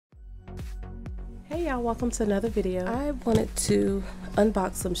Hey y'all, welcome to another video. I wanted to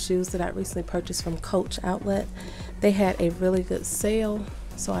unbox some shoes that I recently purchased from Coach Outlet. They had a really good sale,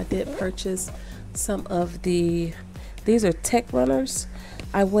 so I did purchase some of these are Tech Runners.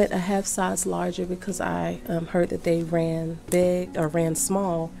 I went a half size larger because I heard that they ran big or ran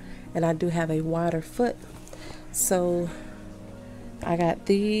small, and I do have a wider foot. So I got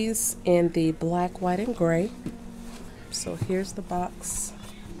these in the black, white, and gray. So here's the box.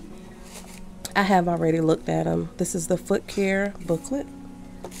 I have already looked at them. This is the foot care booklet.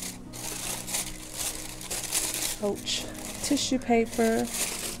 Coach tissue paper.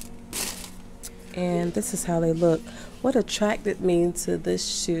 And this is how they look. What attracted me to this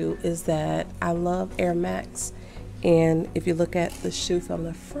shoe is that I love Air Max. And if you look at the shoe from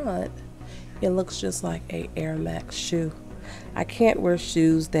the front, it looks just like a Air Max shoe. I can't wear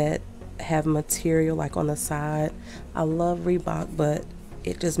shoes that have material like on the side. I love Reebok, but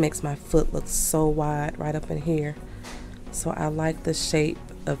it just makes my foot look so wide right up in here. So I like the shape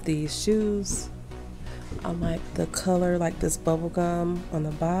of these shoes. I like the color, like this bubble gum on the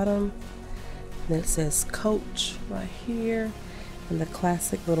bottom. And it says Coach right here. And the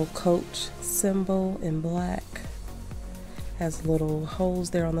classic little Coach symbol in black. Has little holes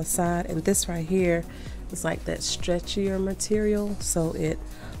there on the side. And this right here is like that stretchier material. So it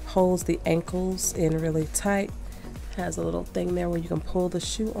holds the ankles in really tight. Has a little thing there where you can pull the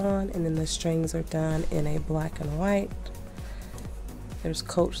shoe on, and then the strings are done in a black and white. There's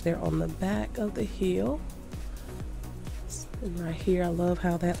Coach there on the back of the heel. And right here, I love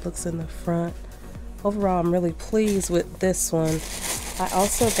how that looks in the front. Overall, I'm really pleased with this one. I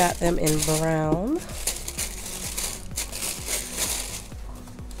also got them in brown.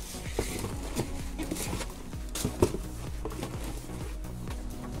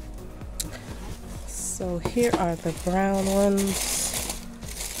 So here are the brown ones.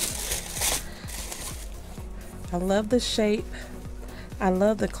 I love the shape. I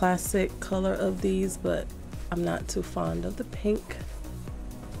love the classic color of these, but I'm not too fond of the pink.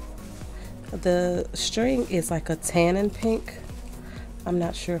 The string is like a tan and pink. I'm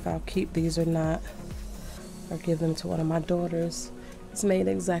not sure if I'll keep these or not, or give them to one of my daughters. It's made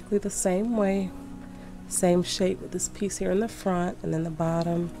exactly the same way. Same shape with this piece here in the front, and then the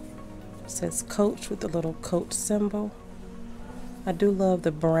bottom says Coach with the little Coach symbol. I do love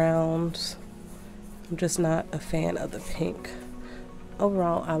the browns. I'm just not a fan of the pink.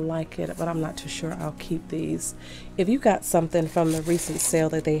 Overall, I like it, but I'm not too sure I'll keep these. If you got something from the recent sale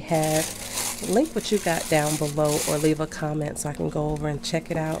that they had, link what you got down below or leave a comment so I can go over and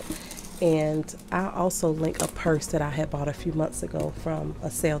check it out. And I'll also link a purse that I had bought a few months ago from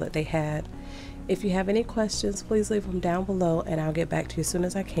a sale that they had. If you have any questions, please leave them down below and I'll get back to you as soon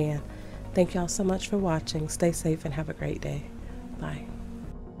as I can. Thank y'all so much for watching. Stay safe and have a great day. Bye.